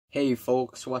Hey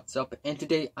folks, what's up? And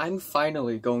today I'm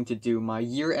finally going to do my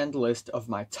year-end list of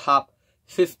my top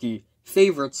 50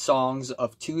 favorite songs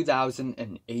of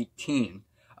 2018.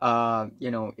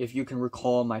 If you can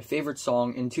recall, my favorite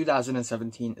song in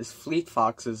 2017 is Fleet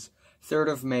Fox's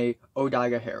 3rd of May,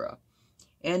 Odaigahara.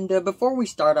 And before we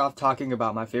start off talking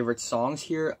about my favorite songs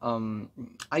here,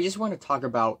 I just want to talk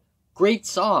about great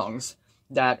songs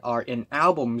that are in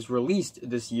albums released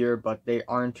this year, but they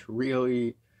aren't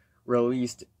really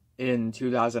released in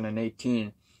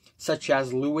 2018, such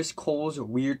as Lewis Cole's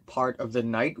Weird Part of the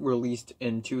Night, released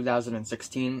in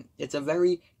 2016. It's a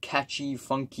very catchy,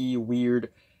 funky, weird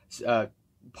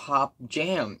pop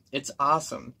jam. It's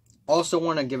awesome. Also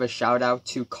want to give a shout out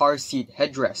to Car Seat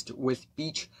Headrest with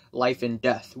Beach Life and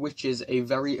Death, which is a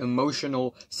very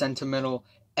emotional, sentimental,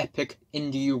 epic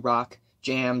indie rock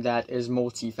jam that is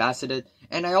multifaceted.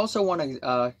 And I also want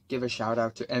to give a shout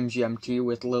out to MGMT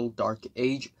with Little Dark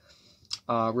Age,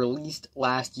 released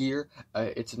last year.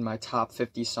 It's in my top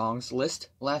 50 songs list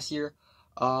last year.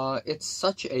 It's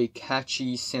such a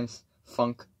catchy synth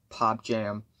funk pop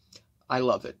jam. I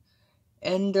love it.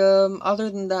 And other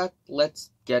than that,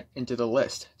 let's get into the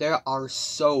list. There are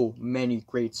so many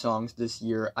great songs this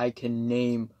year. I can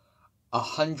name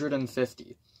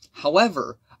 150.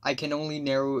 However, I can only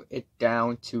narrow it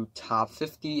down to top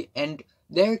 50, and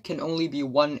there can only be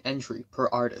one entry per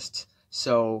artist.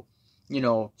 So,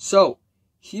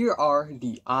 here are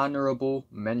the honorable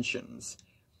mentions.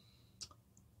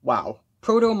 Wow.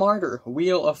 Protomartyr,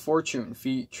 Wheel of Fortune,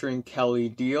 featuring Kelly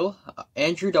Deal.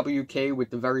 Andrew WK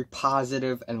with the very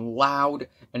positive and loud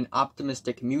and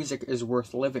optimistic Music is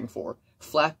Worth Living For.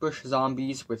 Flatbush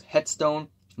Zombies with Headstone.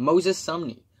 Moses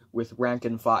Sumney with Rank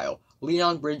and File.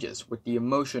 Leon Bridges with the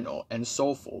emotional and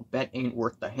soulful Bet Ain't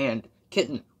Worth the Hand.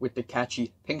 Kitten with the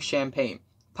catchy Pink Champagne.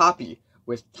 Poppy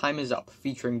with Time Is Up,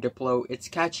 featuring Diplo. It's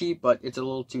catchy, but it's a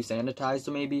little too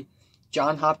sanitized maybe.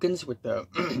 John Hopkins with the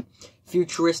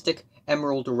futuristic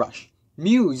Emerald Rush.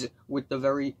 Muse with the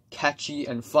very catchy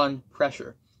and fun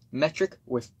Pressure. Metric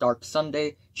with Dark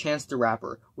Sunday. Chance the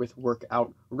Rapper with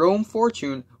Workout. Rome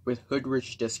Fortune with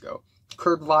Hoodrich Disco.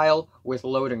 Kurt Vile with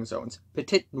Loading Zones.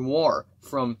 Petite Noir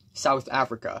from South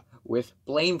Africa with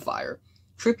Blame Fire.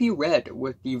 Trippie Red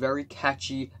with the very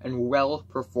catchy and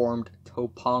well-performed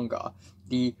Topanga.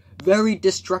 The very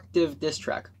destructive diss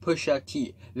track,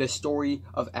 Pusha-T, The Story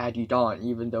of Adidon,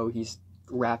 even though he's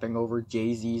rapping over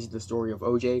Jay-Z's The Story of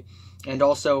OJ. And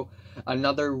also,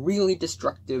 another really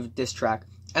destructive diss track,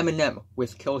 Eminem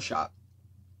with Killshot.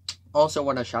 Also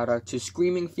want to shout out to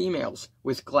Screaming Females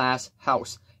with Glass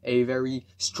House, a very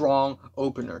strong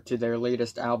opener to their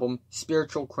latest album,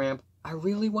 Spiritual Cramp. I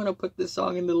really want to put this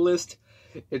song in the list.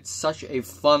 It's such a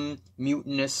fun,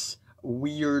 mutinous,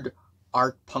 weird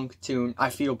art punk tune. I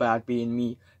feel bad being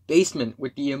me. Basement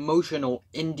with the emotional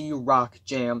indie rock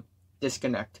jam,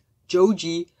 Disconnect.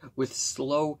 Joji with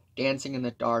Slow Dancing in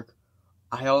the Dark.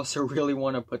 I also really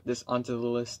want to put this onto the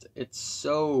list. It's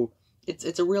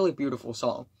a really beautiful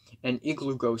song. And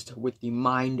Iglooghost with the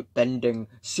mind-bending,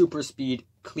 super speed,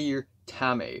 clear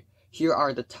Tamei. Here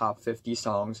are the top 50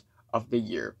 songs of the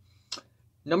year.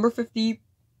 Number 50,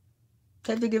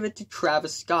 I have to give it to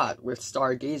Travis Scott with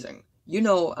Stargazing.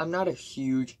 I'm not a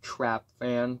huge trap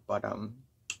fan, but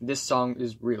this song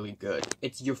is really good.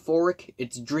 It's euphoric,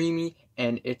 it's dreamy,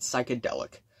 and it's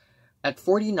psychedelic. At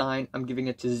 49, I'm giving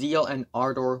it to Zeal and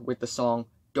Ardor with the song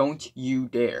Don't You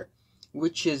Dare,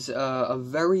 which is a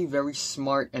very, very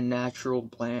smart and natural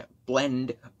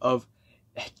blend of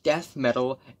death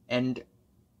metal and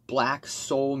black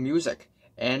soul music.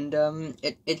 And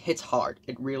it hits hard.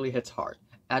 It really hits hard.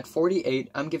 At 48,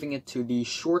 I'm giving it to the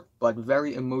short but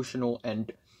very emotional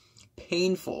and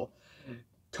painful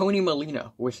Tony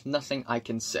Molina with Nothing I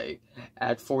Can Say.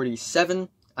 At 47,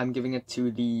 I'm giving it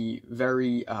to the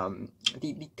very,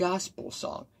 the gospel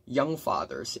song, Young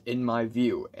Fathers, In My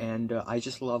View. And I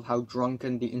just love how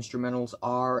drunken the instrumentals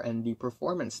are and the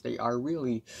performance. They are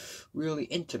really, really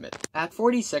intimate. At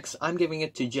 46, I'm giving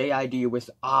it to J.I.D. with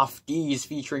Off Deez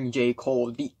featuring J.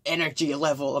 Cole. The energy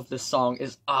level of the song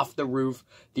is off the roof.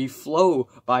 The flow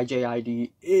by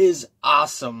J.I.D. is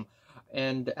awesome.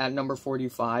 And at number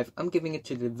 45, I'm giving it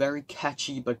to the very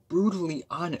catchy but brutally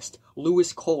honest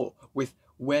Lewis Cole with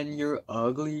When You're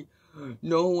Ugly,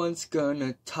 No One's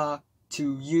Gonna Talk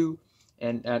to You.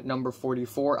 And at number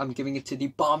 44, I'm giving it to the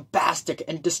bombastic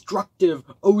and destructive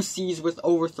OCs with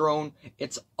Overthrown.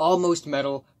 It's almost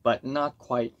metal, but not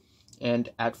quite. And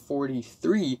at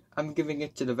 43, I'm giving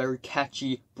it to the very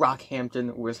catchy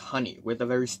Brockhampton with Honey, with a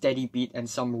very steady beat and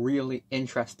some really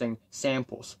interesting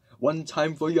samples. One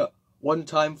time for ya.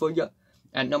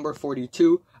 At number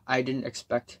 42, I didn't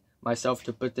expect myself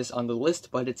to put this on the list,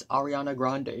 but it's Ariana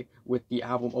Grande with the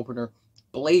album opener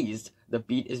Blazed. The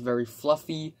beat is very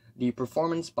fluffy. The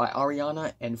performance by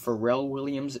Ariana and Pharrell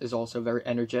Williams is also very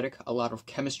energetic, a lot of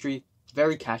chemistry,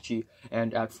 very catchy,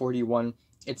 and at 41,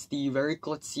 it's the very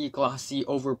glitzy, glossy,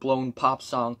 overblown pop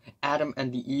song Adam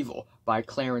and the Evil by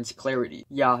Clarence Clarity.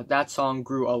 Yeah, that song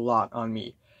grew a lot on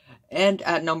me. And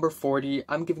at number 40,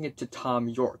 I'm giving it to Thom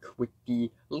Yorke with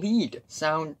the lead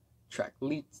theme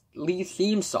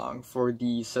song for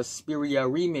the Suspiria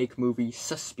remake movie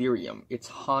Suspirium. It's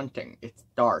haunting, it's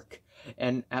dark.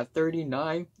 And at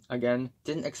 39, again,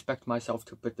 didn't expect myself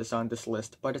to put this on this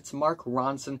list, but it's Mark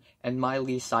Ronson and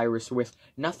Miley Cyrus with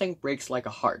Nothing Breaks Like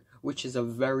a Heart, which is a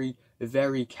very,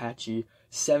 very catchy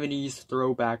 70s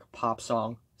throwback pop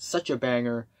song. Such a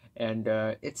banger, and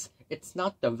it's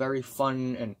not the very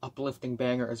fun and uplifting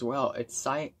banger as well. It's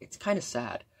kind of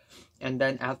sad. And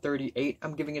then at 38,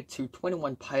 I'm giving it to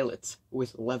 21 Pilots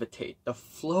with Levitate. The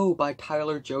flow by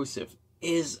Tyler Joseph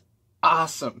is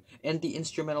awesome, and the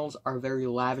instrumentals are very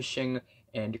lavishing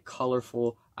and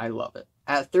colorful. I love it.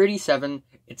 At 37,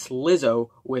 it's Lizzo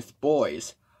with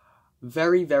Boys.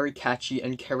 Very, very catchy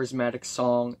and charismatic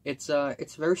song. It's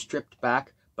very stripped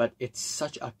back, but it's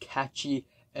such a catchy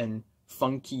and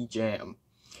funky jam.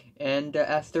 And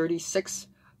at 36,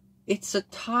 it's a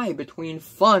tie between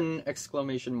Fun!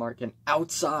 And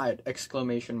Outside!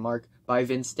 By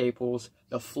Vince Staples.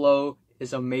 The flow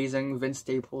is amazing. Vince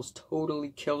Staples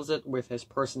totally kills it with his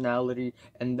personality,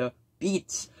 and the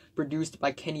beats produced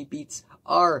by Kenny Beats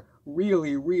are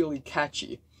really, really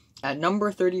catchy. At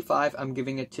number 35, I'm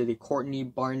giving it to the Courtney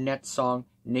Barnett song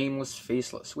Nameless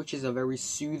Faceless, which is a very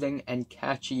soothing and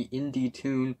catchy indie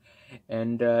tune,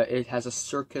 and it has a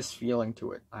circus feeling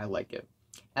to it. I like it.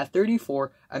 At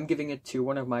 34, I'm giving it to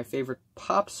one of my favorite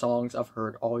pop songs I've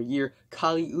heard all year,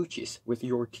 Kali Uchis with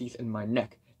Your Teeth in My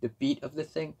Neck. The beat of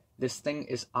this thing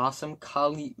is awesome.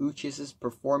 Kali Uchis'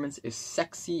 performance is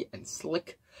sexy and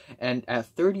slick. And at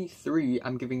 33,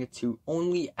 I'm giving it to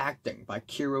Only Acting by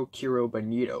Kiro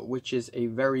Bonito, which is a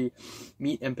very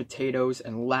meat and potatoes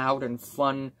and loud and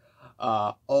fun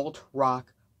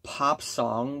alt-rock pop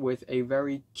song with a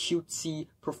very cutesy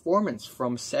performance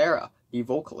from Sarah, the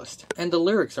vocalist. And the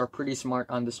lyrics are pretty smart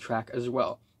on this track as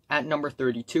well. At number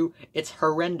 32, it's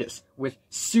Horrendous with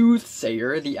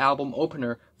Soothsayer, the album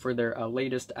opener for their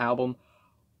latest album.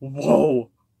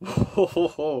 Whoa!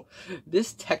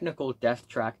 This technical death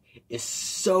track is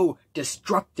so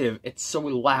destructive. It's so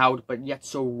loud, but yet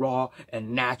so raw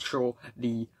and natural.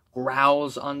 The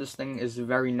growls on this thing is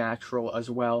very natural as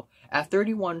well. At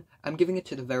 31, I'm giving it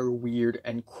to the very weird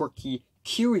and quirky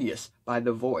Curious by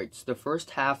The Voids. The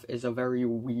first half is a very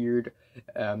weird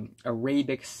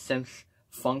Arabic synth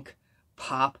funk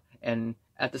pop, and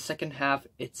at the second half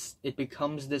it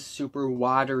becomes this super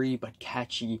watery but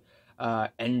catchy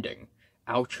ending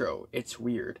outro. It's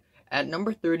weird. At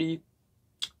number 30,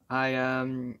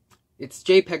 it's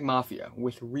JPEG Mafia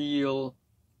with Real.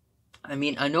 I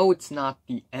mean, I know it's not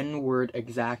the N-word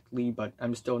exactly, but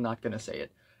I'm still not gonna say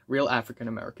it. Real African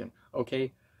American,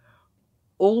 okay?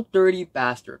 Old Dirty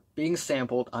Bastard being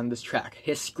sampled on this track.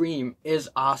 His scream is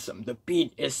awesome. The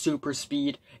beat is super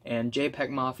speed, and JPEG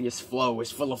Mafia's flow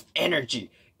is full of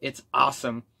energy. It's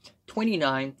awesome.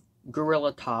 29,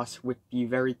 Gorilla Toss with the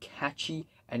very catchy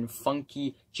and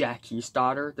funky Jackie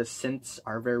Stoddard. The synths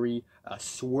are very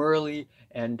swirly,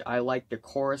 and I like the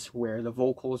chorus where the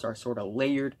vocals are sort of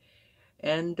layered.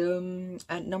 And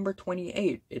at number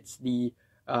 28, it's the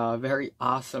very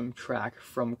awesome track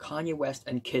from Kanye West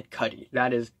and Kid Cudi.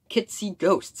 That is Kitsy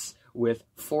Ghosts with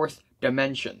Fourth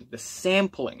Dimension. The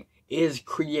sampling is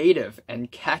creative and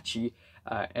catchy,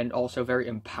 and also very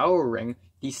empowering.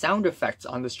 The sound effects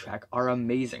on this track are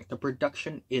amazing. The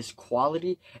production is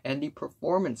quality, and the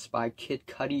performance by Kid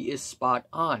Cudi is spot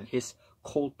on. His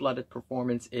cold-blooded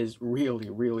performance is really,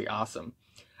 really awesome.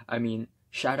 I mean,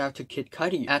 shout out to Kid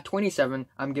Cudi. At 27,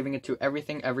 I'm giving it to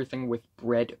Everything Everything with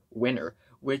Breadwinner,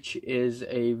 which is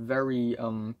a very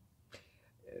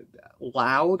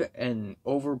loud and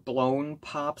overblown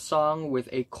pop song with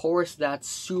a chorus that's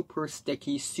super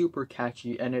sticky, super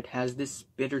catchy, and it has this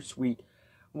bittersweet,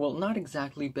 well, not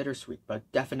exactly bittersweet, but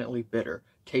definitely bitter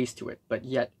taste to it, but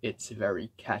yet it's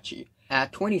very catchy.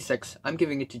 At 26, I'm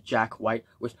giving it to Jack White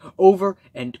with Over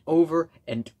and Over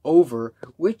and Over,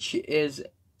 which is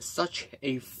such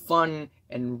a fun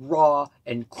and raw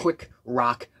and quick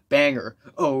rock banger.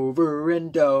 Over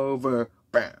and over.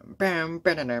 Bam, bam,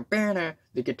 ba-da-da, ba-da.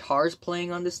 The guitars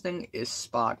playing on this thing is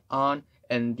spot on,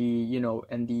 and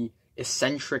the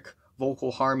eccentric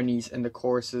vocal harmonies in the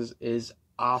choruses is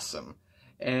awesome.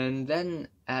 And then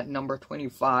at number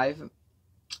 25,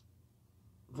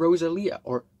 Rosalia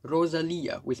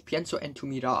with Pienso en tu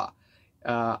mirar.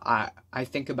 I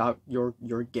think about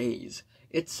your gaze.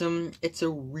 It's a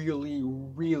really,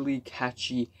 really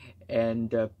catchy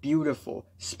and beautiful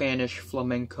Spanish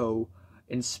flamenco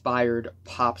inspired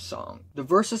pop song. The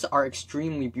verses are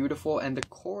extremely beautiful, and the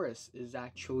chorus is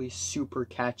actually super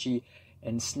catchy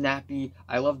and snappy.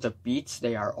 I love the beats.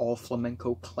 They are all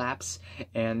flamenco claps,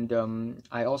 and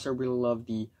I also really love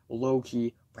the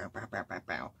low-key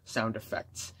sound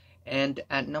effects. And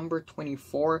at number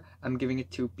 24, I'm giving it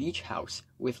to Beach House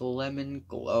with Lemon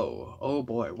Glow. Oh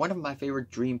boy, one of my favorite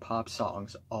dream pop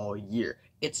songs all year.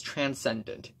 It's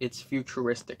transcendent, it's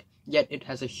futuristic, yet it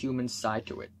has a human side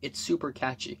to it. It's super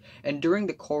catchy. And during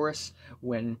the chorus,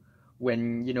 when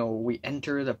you know, we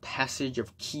enter the passage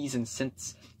of keys and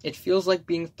synths, it feels like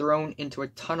being thrown into a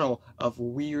tunnel of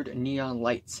weird neon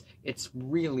lights. It's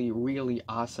really, really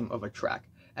awesome of a track.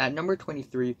 At number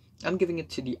 23, I'm giving it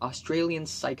to the Australian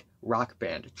psych rock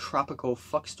band Tropical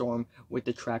Fuckstorm with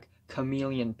the track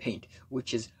Chameleon Paint,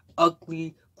 which is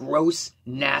ugly, gross,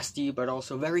 nasty, but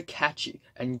also very catchy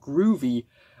and groovy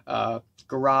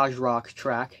garage rock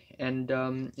track, and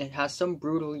it has some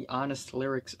brutally honest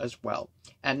lyrics as well.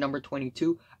 At number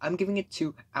 22, I'm giving it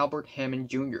to Albert Hammond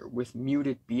Jr. with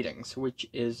Muted Beatings, which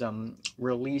is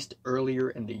released earlier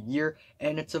in the year,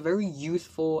 and it's a very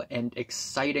youthful and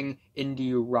exciting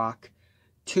indie rock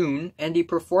tune, and the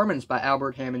performance by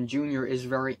Albert Hammond Jr. is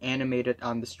very animated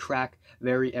on this track,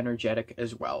 very energetic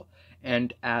as well.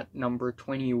 And at number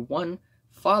 21,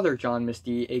 Father John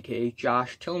Misty, aka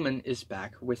Josh Tillman, is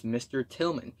back with Mr.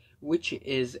 Tillman, which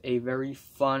is a very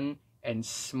fun and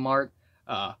smart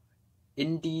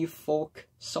indie folk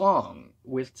song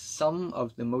with some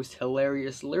of the most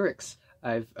hilarious lyrics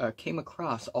I've came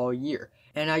across all year.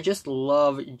 And I just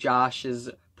love Josh's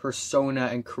persona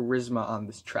and charisma on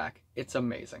this track. It's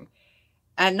amazing.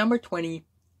 At number 20,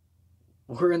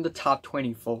 we're in the top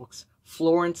 20, folks.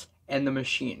 Florence and the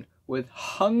Machine with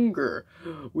Hunger.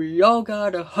 We all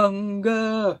gotta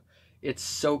hunger. It's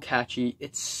so catchy.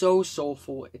 It's so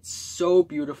soulful. It's so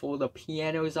beautiful. The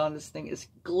pianos on this thing is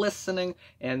glistening,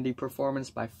 and the performance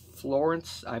by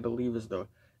Florence, I believe, is the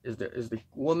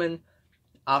woman.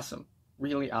 Awesome.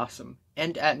 Really awesome.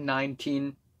 And at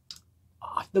 19,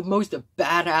 the most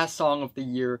badass song of the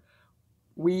year,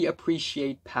 We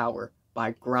Appreciate Power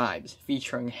by Grimes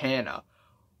featuring Hannah.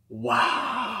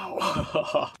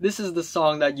 Wow. This is the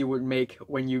song that you would make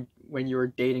when you were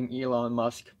dating Elon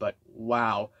Musk, but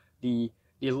wow. The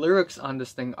lyrics on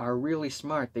this thing are really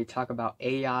smart. They talk about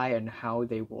AI and how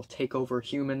they will take over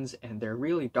humans, and they're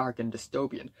really dark and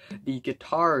dystopian. The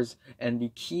guitars and the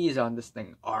keys on this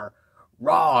thing are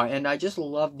raw, and I just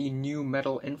love the new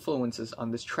metal influences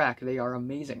on this track. They are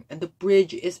amazing, and the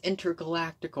bridge is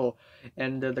intergalactical,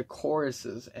 and the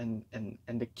choruses and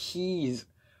the keys,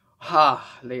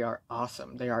 they are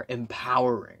awesome. They are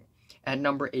empowering. At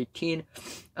number 18,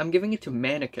 I'm giving it to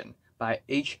Mannequin by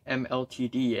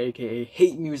HMLTD, aka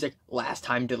Hate Music Last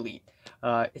Time Delete.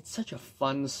 It's such a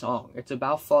fun song. It's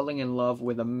about falling in love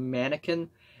with a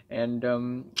mannequin,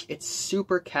 and it's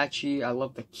super catchy. I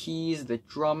love the keys, the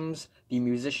drums, the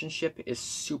musicianship is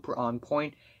super on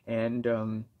point,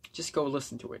 and just go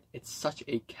listen to it. It's such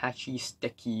a catchy,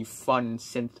 sticky, fun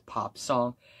synth pop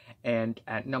song. And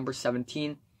at number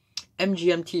 17,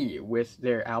 MGMT with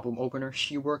their album opener,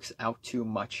 She Works Out Too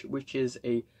Much, which is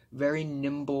a very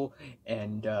nimble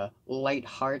and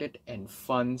light-hearted and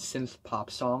fun synth pop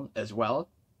song as well.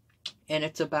 And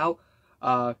it's about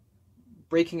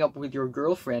breaking up with your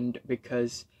girlfriend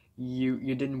because you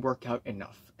didn't work out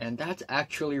enough. And that's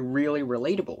actually really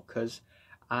relatable, because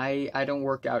I don't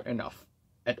work out enough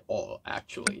at all,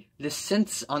 actually. The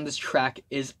synths on this track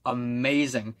is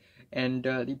amazing, and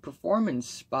the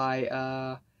performance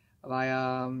by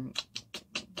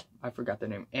I forgot the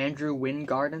name, Andrew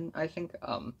Wingarden, I think,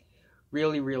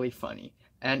 really, really funny.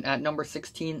 And at number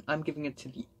 16, I'm giving it to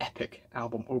the epic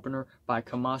album opener by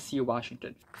Kamasi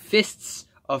Washington, Fists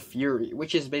of Fury,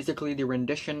 which is basically the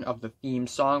rendition of the theme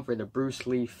song for the Bruce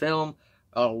Lee film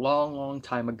a long, long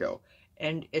time ago.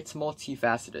 And it's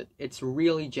multifaceted. It's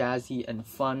really jazzy and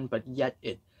fun, but yet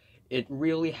it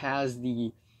really has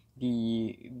the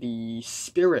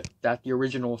spirit that the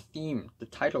original theme, the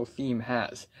title theme,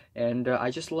 has. And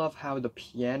I just love how the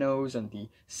pianos and the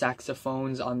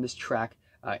saxophones on this track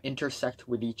intersect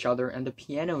with each other, and the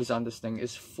pianos on this thing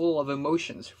is full of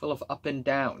emotions, full of up and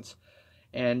downs.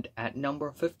 And at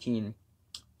number 15,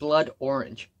 Blood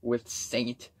Orange with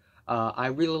Saint. I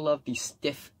really love the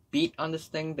stiff beat on this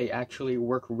thing. They actually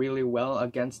work really well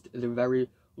against the very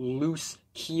loose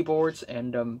keyboards,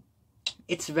 and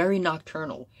It's very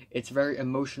nocturnal, it's very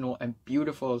emotional and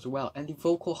beautiful as well, and the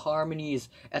vocal harmonies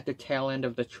at the tail end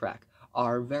of the track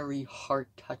are very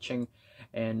heart-touching,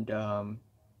 and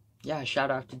yeah,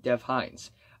 shout out to Dev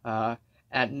Hynes.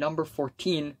 At number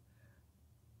 14,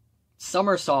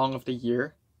 Summer Song of the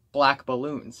Year, Black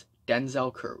Balloons,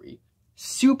 Denzel Curry.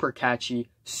 Super catchy,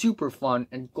 super fun,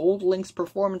 and GoldLink's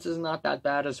performance is not that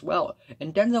bad as well.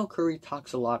 And Denzel Curry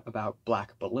talks a lot about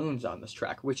black balloons on this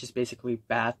track, which is basically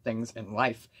bad things in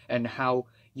life and how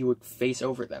you would face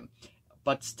over them.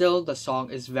 But still, the song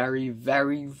is very,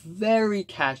 very, very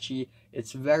catchy.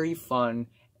 It's very fun,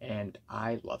 and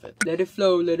I love it. Let it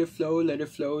flow, let it flow, let it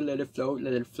flow, let it float,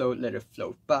 let it float, let it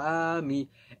float by me.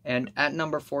 And at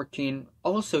number 14,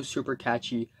 also super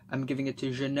catchy, I'm giving it to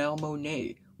Janelle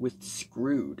Monáe with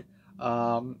Screwed.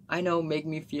 I know Make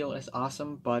Me Feel is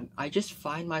awesome, but I just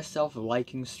find myself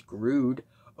liking Screwed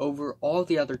over all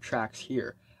the other tracks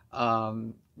here.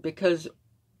 Because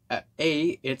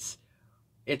A, it's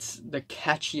the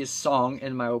catchiest song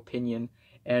in my opinion,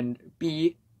 and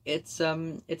B, it's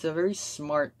a very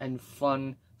smart and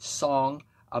fun song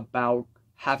about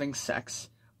having sex,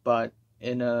 but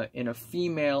in a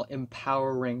female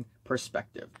empowering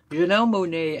perspective. Janelle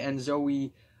Monáe and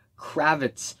Zoe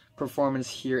Kravitz performance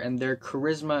here, and their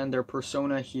charisma and their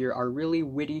persona here are really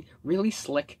witty, really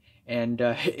slick, and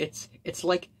it's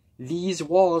like These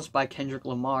Walls by Kendrick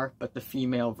Lamar, but the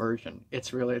female version.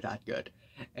 It's really that good.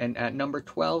 And at number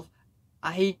 12,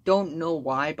 I don't know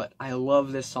why, but I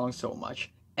love this song so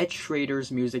much. Ed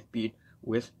Sheeran's music beat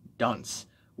with Dunce,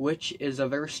 which is a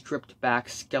very stripped back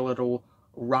skeletal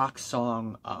rock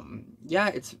song. Yeah,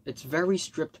 it's very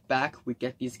stripped back. We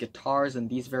get these guitars and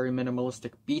these very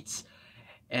minimalistic beats,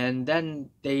 and then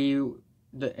the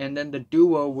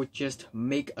duo would just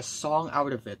make a song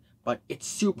out of it. But it's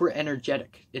super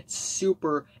energetic. It's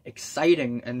super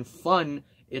exciting and fun.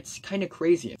 It's kind of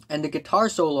crazy. And the guitar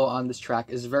solo on this track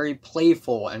is very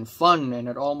playful and fun, and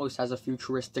it almost has a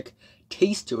futuristic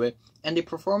taste to it. And the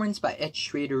performance by Ed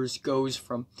Sheeran goes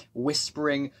from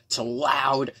whispering to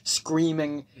loud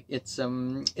screaming. It's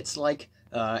like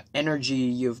energy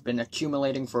you've been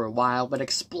accumulating for a while, but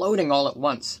exploding all at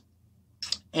once.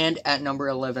 And at number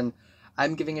 11,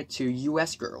 I'm giving it to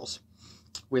US Girls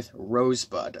with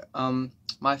Rosebud.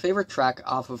 My favorite track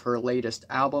off of her latest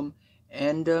album,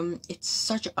 and it's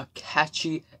such a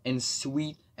catchy and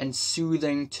sweet and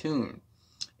soothing tune.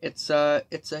 It's a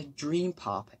dream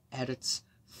pop at its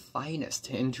finest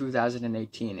in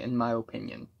 2018, in my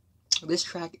opinion. This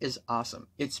track is awesome.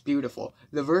 It's beautiful.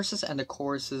 The verses and the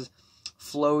choruses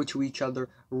flow to each other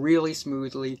really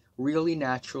smoothly, really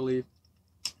naturally,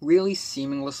 really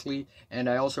seamlessly, and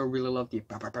I also really love the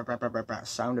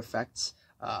sound effects.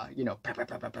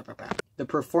 The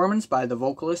performance by the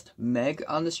vocalist Meg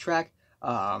on this track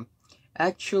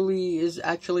is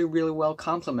actually really well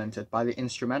complemented by the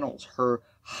instrumentals. Her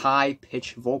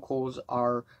high-pitched vocals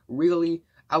are really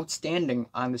outstanding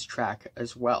on this track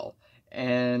as well.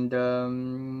 And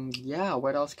yeah,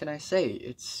 what else can I say?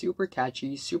 It's super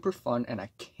catchy, super fun, and I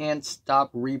can't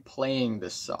stop replaying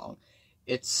this song.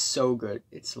 It's so good.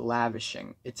 It's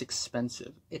lavishing. It's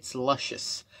expensive. It's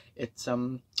luscious. It's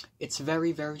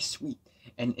very, very sweet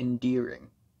and endearing.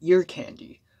 Ear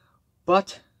candy.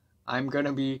 But I'm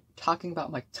gonna be talking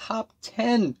about my top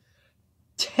 10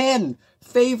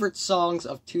 favorite songs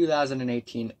of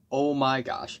 2018. Oh my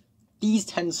gosh. These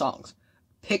 10 songs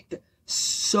picked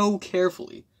so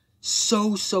carefully.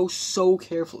 So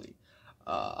carefully.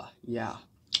 Yeah.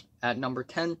 At number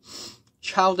 10,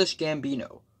 Childish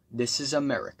Gambino, This Is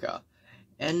America.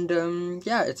 And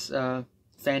yeah, it's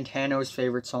Fantano's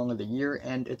favorite song of the year,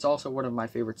 and it's also one of my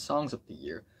favorite songs of the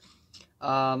year.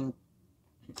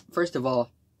 First of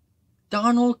all,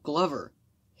 Donald Glover,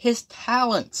 his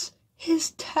talents.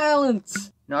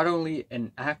 Not only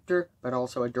an actor, but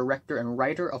also a director and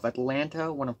writer of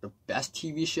Atlanta, one of the best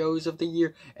TV shows of the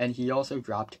year, and he also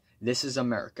dropped This Is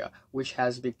America, which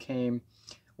has become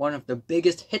one of the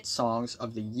biggest hit songs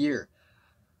of the year.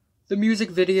 The music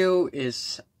video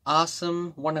is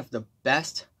awesome, one of the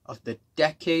best of the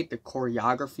decade. The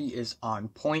choreography is on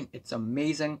point, it's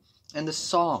amazing, and the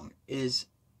song is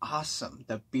awesome.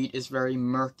 The beat is very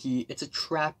murky. It's a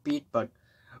trap beat, but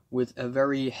with a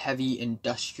very heavy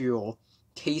industrial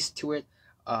taste to it.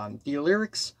 The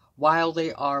lyrics, while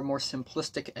they are more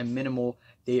simplistic and minimal,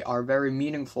 they are very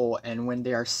meaningful, and when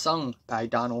they are sung by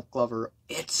Donald Glover,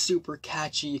 it's super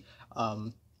catchy.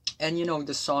 And you know,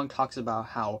 the song talks about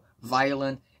how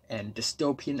violent and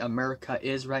dystopian America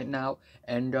is right now,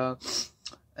 and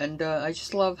I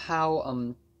just love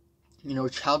how you know,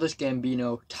 Childish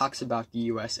Gambino talks about the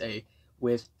USA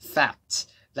with facts.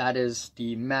 That is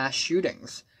the mass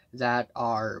shootings that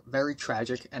are very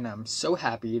tragic, and I'm so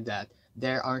happy that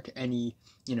there aren't any,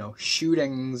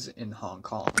 shootings in Hong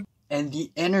Kong. And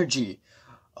the energy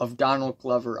of Donald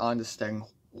Glover on this thing,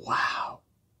 wow.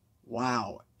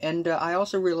 And I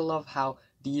also really love how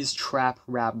these trap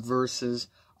rap verses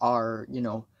are,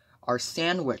 are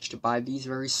sandwiched by these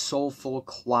very soulful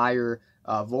choir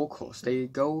vocals. They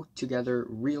go together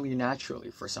really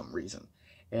naturally for some reason.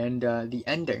 And the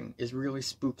ending is really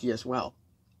spooky as well.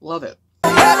 Love it.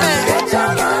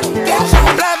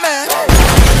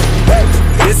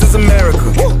 This is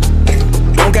America.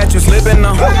 Don't catch you slipping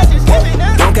now.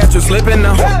 Don't catch you slipping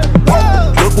now.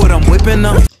 Look what I'm whipping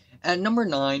now. At number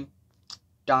 9,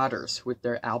 Daughters with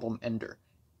their album Ender.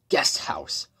 Guest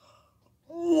House.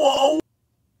 Whoa!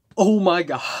 Oh my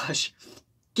gosh.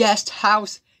 Guest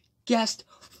House. Guest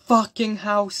fucking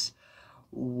house.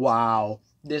 Wow.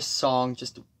 This song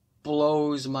just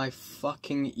blows my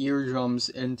fucking eardrums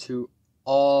into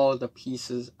all the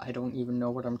pieces. I don't even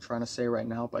know what I'm trying to say right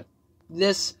now, but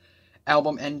this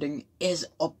album ending is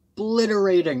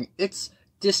obliterating. It's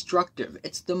destructive.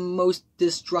 It's the most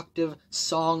destructive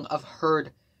song I've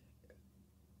heard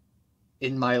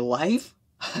in my life.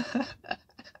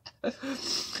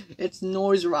 It's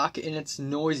noise rock in its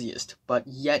noisiest, but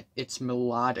yet it's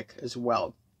melodic as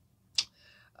well.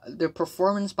 The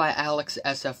performance by Alex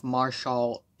S.F.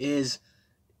 Marshall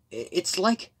it's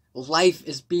like life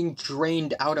is being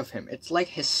drained out of him. It's like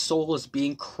his soul is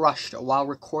being crushed while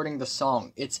recording the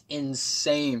song. It's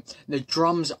insane. The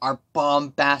drums are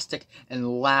bombastic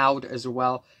and loud as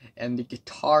well, and the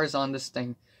guitars on this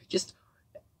thing just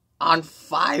on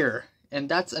fire. And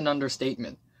that's an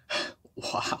understatement.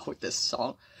 Wow, this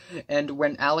song. And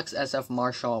when Alex S.F.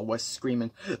 Marshall was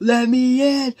screaming, "Let me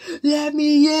in! Let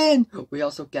me in!" we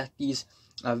also get these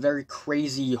very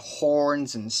crazy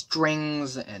horns and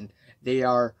strings, and they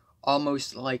are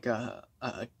almost like a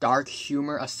dark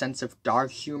humor, a sense of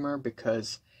dark humor,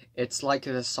 because it's like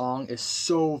the song is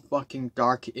so fucking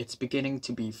dark, it's beginning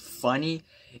to be funny,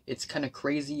 it's kind of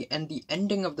crazy, and the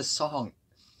ending of the song,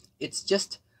 it's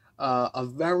just a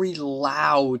very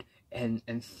loud and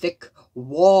thick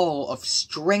wall of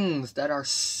strings that are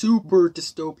super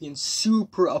dystopian,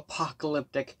 super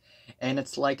apocalyptic, and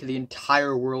it's like the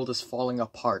entire world is falling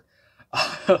apart.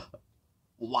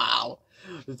 Wow.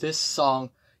 This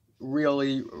song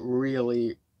really,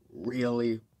 really,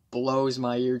 really blows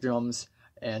my eardrums,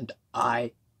 and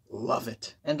I love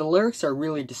it. And the lyrics are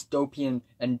really dystopian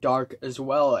and dark as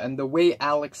well, and the way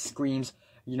Alex screams,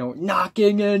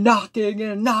 knocking and knocking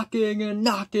and knocking and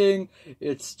knocking,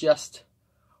 it's just,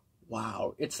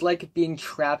 wow. It's like being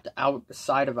trapped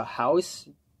outside of a house,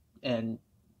 and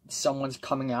someone's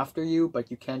coming after you,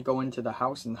 but you can't go into the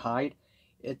house and hide.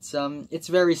 It's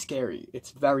very scary.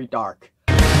 It's very dark.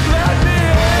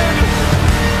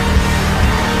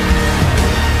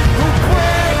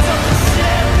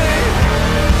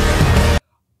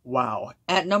 Wow.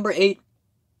 At number 8,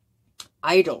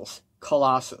 Idol's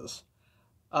Colossus.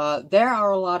 There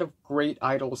are a lot of great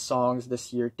Idol songs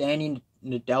this year. Danny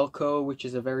Nedelko, which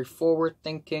is a very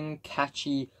forward-thinking,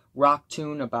 catchy rock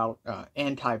tune about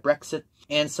anti-Brexit.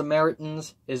 And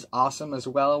Samaritans is awesome as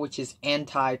well, which is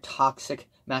anti-toxic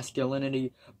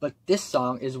masculinity. But this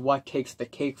song is what takes the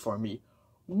cake for me.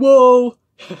 Whoa!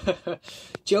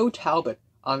 Joe Talbot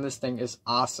on this thing is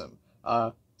awesome.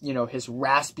 His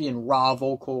raspy and raw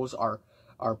vocals are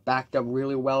backed up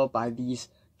really well by these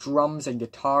drums and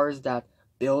guitars that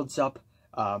builds up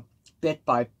bit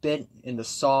by bit in the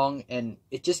song, and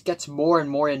it just gets more and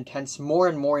more intense,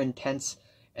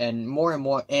 and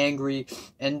more angry,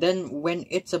 and then when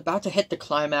it's about to hit the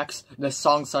climax, the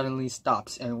song suddenly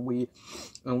stops, and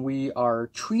we are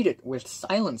treated with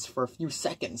silence for a few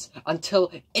seconds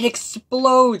until it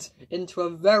explodes into a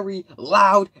very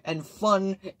loud and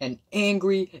fun and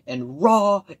angry and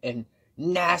raw and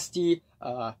nasty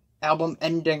album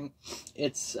ending.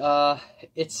 It's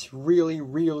really,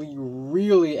 really,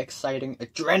 really exciting,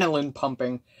 adrenaline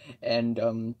pumping, and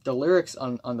the lyrics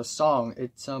on the song,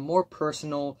 it's more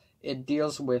personal. It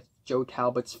deals with Joe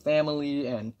Talbot's family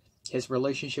and his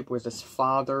relationship with his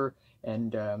father,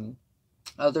 and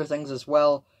other things as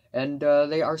well, and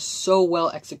they are so well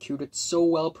executed, so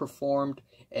well performed,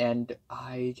 and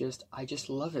I just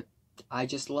love it. I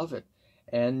just love it.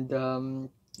 And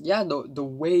yeah, the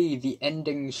way the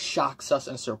ending shocks us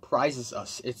and surprises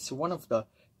us, it's one of the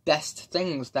best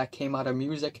things that came out of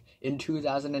music in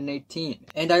 2018.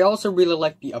 And I also really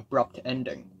like the abrupt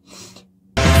ending.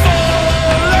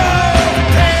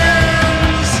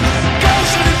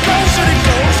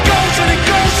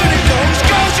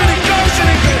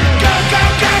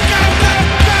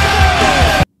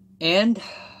 And,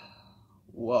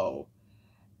 whoa,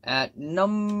 At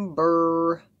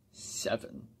number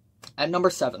 7.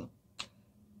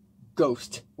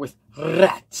 Ghost with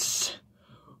Rats.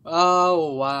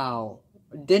 Oh, wow.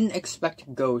 Didn't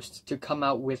expect Ghost to come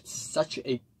out with such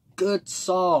a good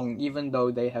song, even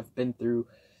though they have been through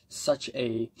such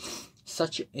a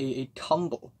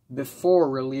tumble before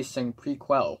releasing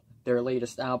Prequel, their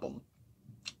latest album.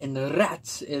 And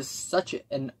Rats is such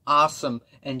an awesome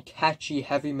and catchy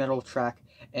heavy metal track,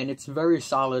 and it's very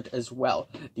solid as well.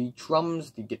 The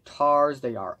drums, the guitars,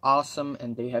 they are awesome,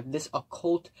 and they have this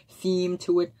occult theme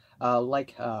to it,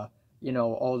 like all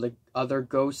the other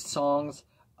Ghost songs.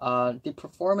 The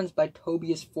performance by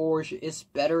Tobias Forge is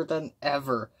better than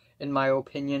ever, in my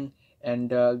opinion, and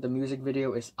the music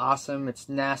video is awesome. It's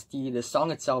nasty. The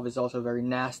song itself is also very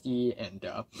nasty, and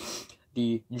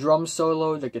the drum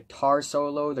solo, the guitar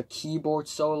solo, the keyboard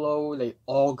solo, they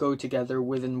all go together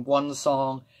within one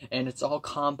song, and it's all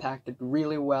compacted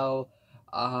really well.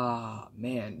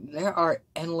 Man, there are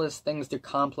endless things to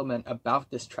compliment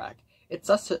about this track. It's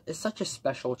such a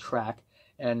special track,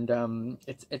 and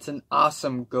it's an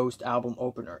awesome Ghost album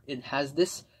opener. It has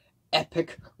this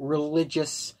epic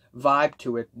religious vibe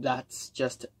to it that's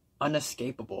just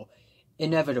unescapable,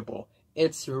 inevitable.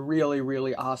 It's really,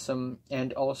 really awesome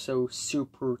and also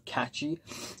super catchy.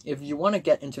 If you want to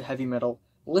get into heavy metal,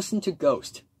 listen to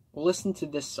Ghost, listen to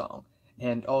this song,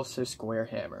 and also Square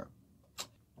Hammer.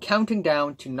 Counting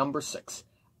down to number 6,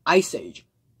 Ice Age,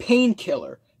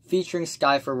 Painkiller, featuring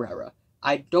Sky Ferreira.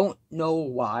 I don't know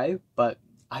why, but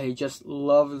I just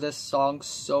love this song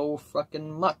so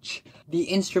fucking much. The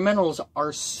instrumentals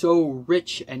are so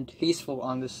rich and tasteful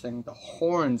on this thing. The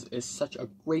horns is such a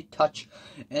great touch,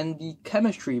 and the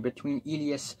chemistry between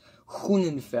Elias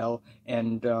Hunenfeld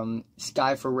and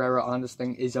Sky Ferreira on this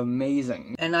thing is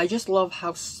amazing. And I just love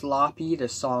how sloppy the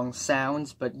song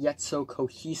sounds, but yet so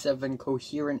cohesive and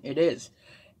coherent it is.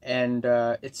 And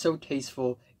it's so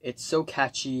tasteful, it's so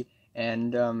catchy,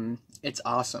 and it's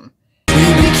awesome.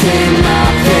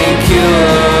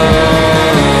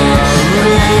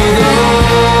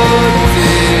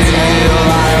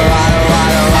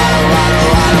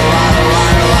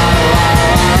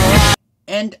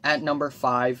 And at number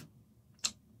 5,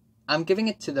 I'm giving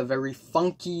it to the very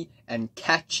funky and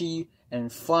catchy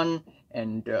and fun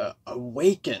and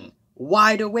Awaken,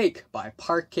 Wide Awake by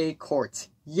Parquet Courts.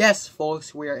 Yes,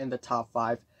 folks, we are in the top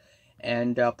 5,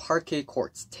 and Parquet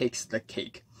Courts takes the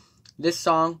cake. This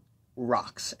song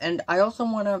rocks, and I also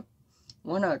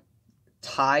wanna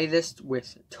tie this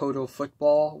with Total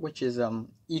Football, which is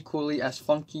equally as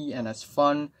funky and as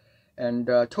fun. And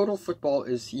Total Football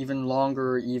is even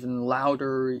longer, even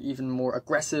louder, even more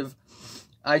aggressive.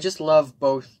 I just love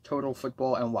both Total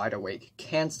Football and Wide Awake.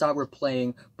 Can't stop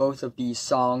replaying both of these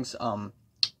songs.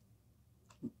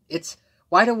 It's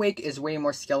Wide Awake is way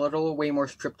more skeletal, way more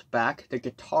stripped back. The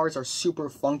guitars are super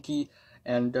funky,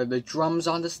 and the drums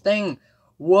on this thing.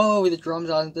 Whoa, the drums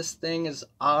on this thing is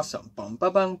awesome. Bum ba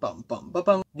bum bum bum ba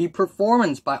bum. The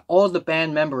performance by all the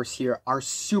band members here are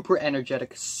super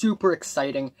energetic, super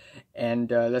exciting, and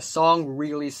the song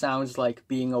really sounds like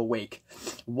being awake,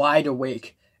 wide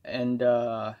awake. And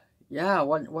yeah,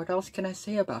 what else can I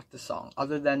say about the song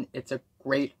other than it's a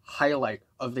great highlight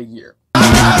of the year.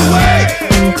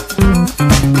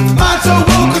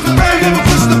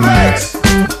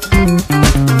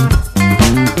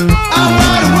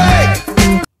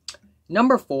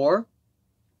 Number 4,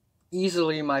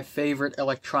 easily my favorite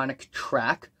electronic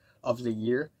track of the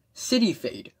year, City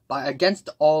Fade by Against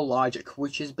All Logic,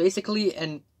 which is basically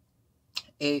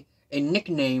a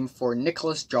nickname for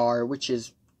Nicholas Jar, which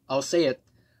is, I'll say it,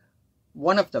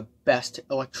 one of the best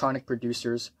electronic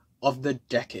producers of the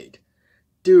decade.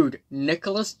 Dude,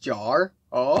 Nicholas Jar,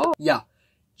 oh yeah,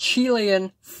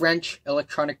 Chilean-French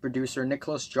electronic producer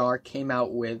Nicholas Jar came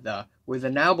out with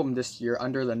an album this year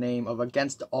under the name of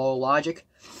Against All Logic,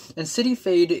 and City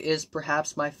Fade is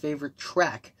perhaps my favorite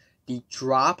track. The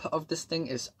drop of this thing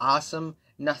is awesome,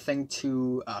 nothing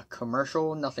too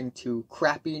commercial, nothing too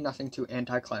crappy, nothing too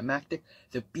anticlimactic.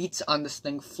 The beats on this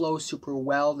thing flow super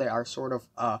well. They are sort of,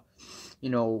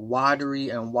 watery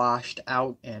and washed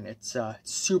out, and it's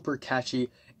super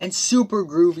catchy and super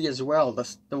groovy as well.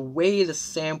 The way the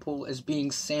sample is being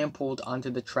sampled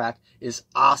onto the track is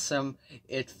awesome.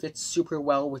 It fits super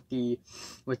well with the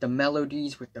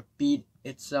melodies, with the beat.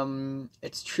 It's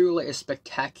truly a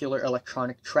spectacular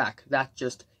electronic track that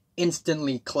just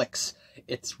instantly clicks.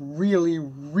 It's really,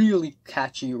 really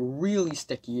catchy, really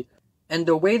sticky. And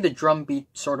the way the drum beat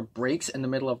sort of breaks in the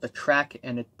middle of the track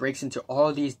and it breaks into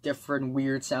all these different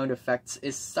weird sound effects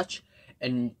is such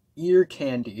an ear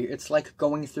candy. It's like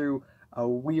going through a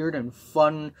weird and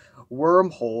fun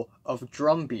wormhole of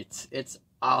drum beats. It's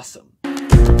awesome.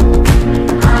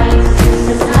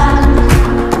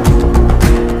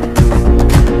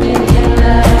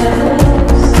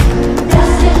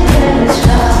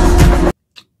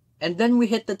 And then we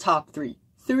hit the top three.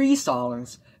 3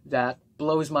 songs that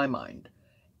blows my mind.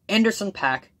 Anderson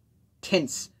 .Paak,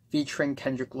 Tints featuring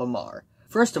Kendrick Lamar.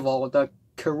 First of all, the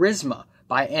charisma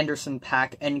by Anderson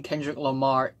 .Paak and Kendrick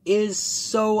Lamar is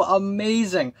so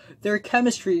amazing. Their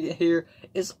chemistry here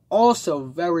is also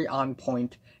very on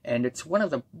point, and it's one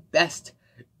of the best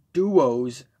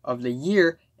duos of the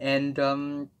year, and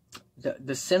the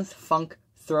synth funk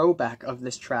throwback of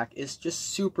this track is just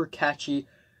super catchy,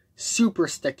 super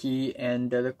sticky,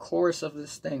 and the chorus of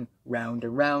this thing, round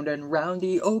and round and round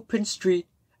the open street,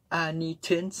 I need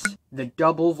tints. The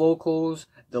double vocals,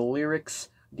 the lyrics,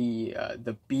 the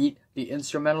beat, the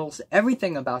instrumentals,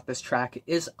 everything about this track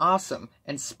is awesome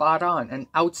and spot on and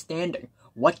outstanding.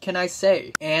 What can I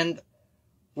say? And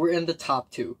we're in the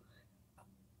top 2.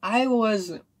 I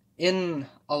was in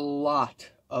a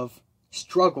lot of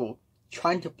struggle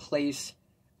trying to place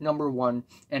number 1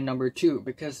 and number 2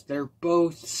 because they're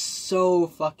both so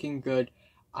fucking good.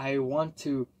 I want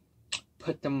to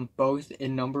put them both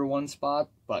in number 1 spot,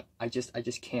 but I just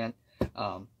can't.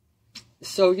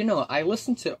 So, you know, I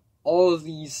listened to all of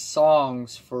these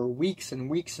songs for weeks and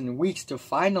weeks and weeks to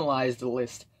finalize the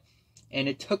list, and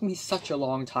it took me such a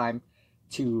long time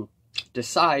to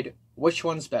decide which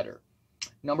one's better,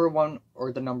 number 1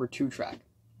 or the number 2 track.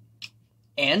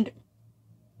 And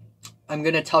I'm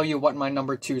gonna tell you what my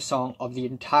number 2 song of the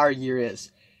entire year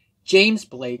is. James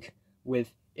Blake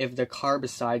with If the Car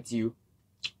Beside You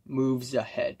Moves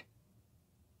Ahead.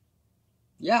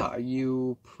 Yeah,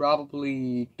 you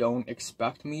probably don't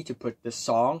expect me to put this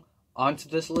song onto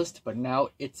this list, but now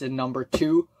it's in number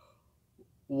 2.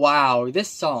 Wow, this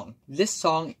song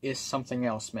is something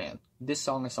else, man. This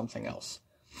song is something else.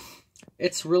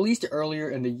 It's released earlier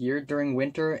in the year during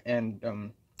winter,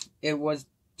 and it was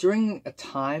during a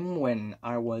time when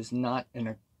I was not in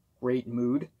a great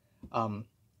mood, and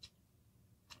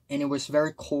it was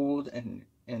very cold, and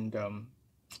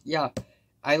yeah,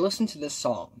 I listened to this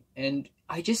song, and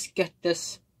I just get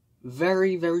this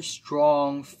very, very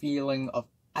strong feeling of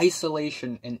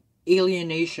isolation and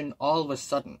alienation all of a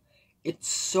sudden. It's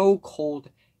so cold,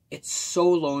 it's so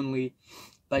lonely,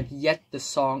 but yet the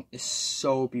song is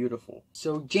so beautiful.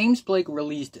 So James Blake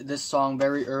released this song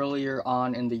very earlier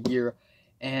on in the year,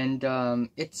 and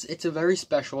it's a very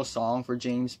special song for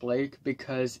James Blake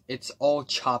because it's all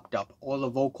chopped up. All the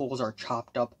vocals are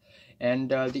chopped up, and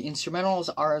the instrumentals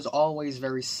are, as always,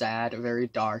 very sad, very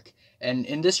dark. And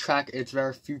in this track, it's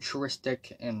very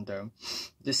futuristic, and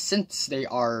the synths, they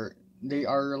are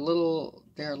a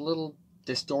little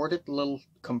distorted, a little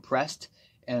compressed,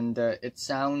 and it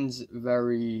sounds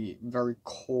very, very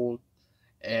cold,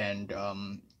 and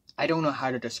I don't know how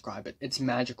to describe it. It's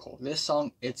magical. This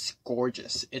song, it's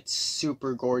gorgeous. It's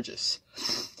super gorgeous.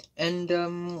 And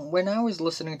when I was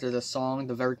listening to the song,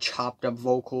 the very chopped up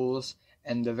vocals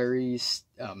and the very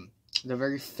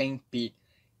faint beat,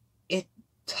 it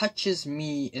touches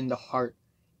me in the heart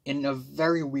in a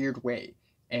very weird way,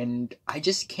 and I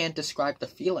just can't describe the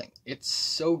feeling. It's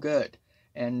so good.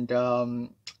 And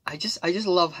I just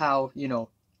love how, you know,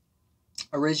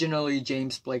 originally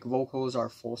James Blake vocals are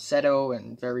falsetto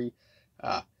and very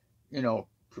you know,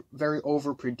 very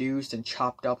overproduced and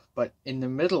chopped up, but in the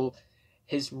middle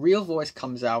his real voice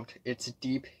comes out. It's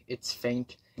deep, it's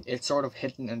faint, it's sort of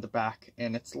hidden in the back,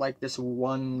 and it's like this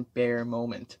one bare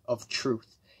moment of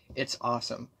truth. It's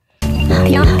awesome.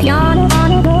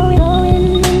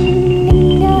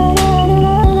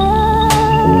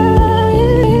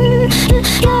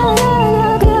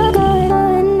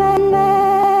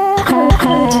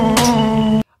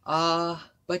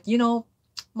 But you know,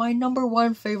 my number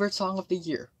 1 favorite song of the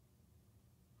year,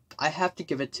 I have to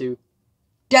give it to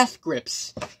Death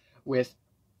Grips with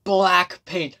Black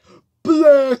Paint.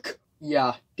 Black!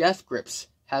 Yeah, Death Grips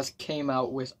has came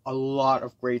out with a lot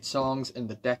of great songs in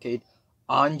the decade.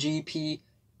 On GP,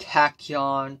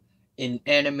 Tachyon,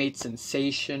 Inanimate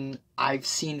Sensation, I've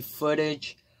Seen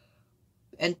Footage,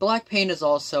 and Black Paint is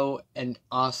also an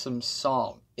awesome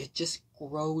song. It just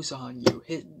grows on you.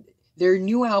 Their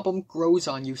new album grows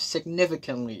on you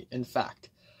significantly, in fact.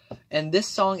 And this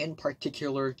song in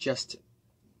particular just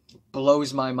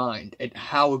blows my mind at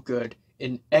how good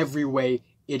in every way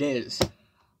it is.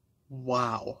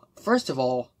 Wow. First of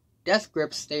all, Death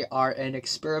Grips, they are an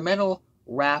experimental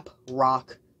rap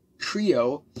rock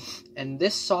trio, and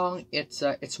this song,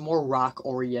 it's more rock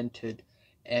oriented.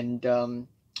 And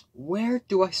where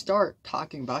do I start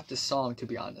talking about this song, to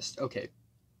be honest? Okay.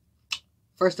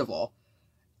 First of all,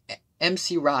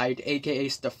 MC Ride, aka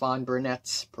Stefan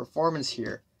Burnett's performance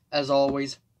here, as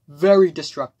always, very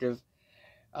destructive,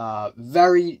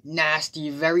 very nasty,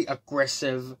 very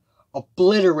aggressive,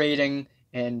 obliterating,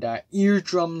 and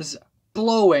eardrums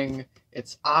blowing.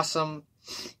 It's awesome.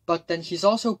 But then he's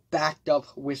also backed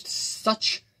up with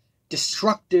such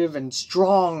destructive and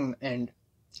strong and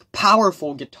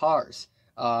powerful guitars.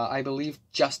 I believe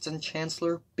Justin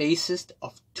Chancellor, bassist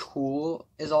of Tool,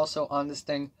 is also on this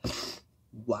thing.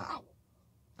 Wow.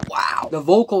 Wow. The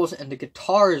vocals and the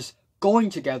guitars going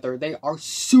together, they are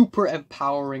super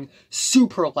empowering,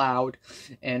 super loud,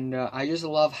 and I just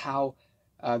love how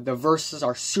the verses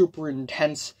are super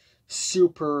intense,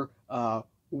 super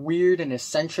weird and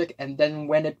eccentric, and then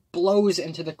when it blows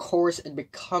into the chorus, it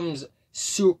becomes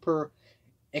super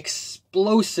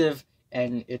explosive,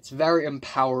 and it's very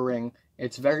empowering,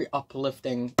 it's very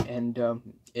uplifting, and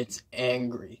it's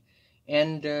angry.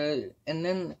 And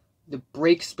then the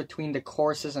breaks between the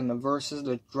choruses and the verses,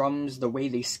 the drums, the way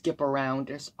they skip around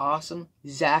is awesome.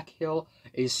 Zach Hill,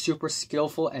 a super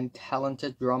skillful and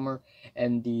talented drummer,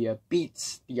 and the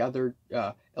beats, the other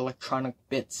electronic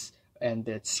bits, and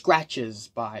the scratches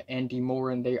by Andy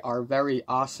Moran, they are very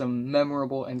awesome,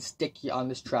 memorable, and sticky on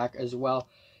this track as well.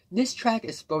 This track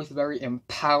is both very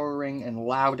empowering and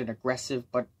loud and aggressive,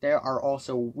 but there are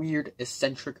also weird,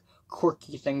 eccentric,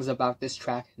 quirky things about this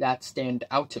track that stand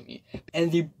out to me.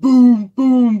 And the boom,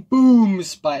 boom,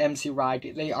 booms by MC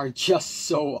Ride, they are just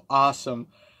so awesome.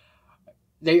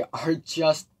 They are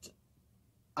just,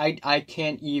 I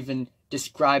can't even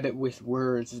describe it with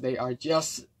words. They are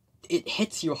just, it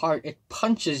hits you hard, it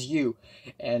punches you.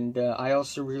 And I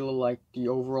also really like the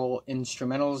overall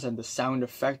instrumentals and the sound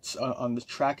effects on the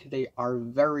track. They are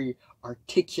very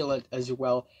articulate as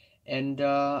well. And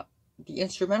the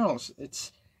instrumentals,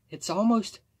 it's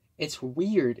almost, it's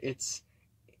weird. It's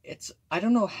I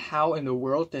don't know how in the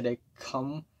world did they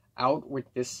come out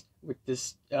with this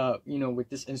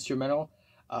instrumental,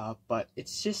 but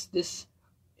it's just this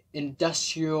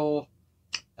industrial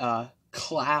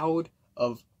cloud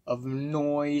of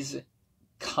noise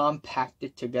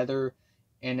compacted together,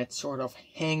 and it's sort of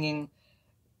hanging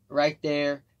right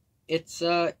there. It's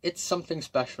something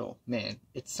special, man.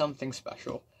 It's something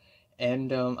special.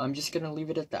 And I'm just gonna leave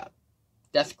it at that.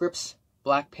 Death Grips,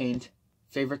 Black Paint,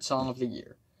 favorite song of the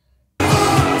year.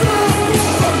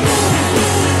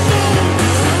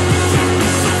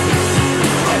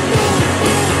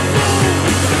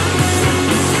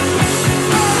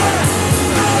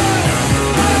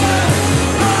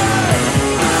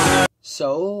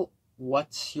 So,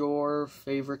 what's your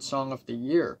favorite song of the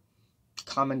year?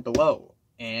 Comment below,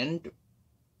 and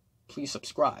please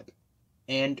subscribe.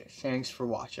 And thanks for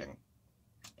watching.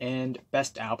 And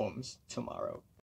best albums tomorrow.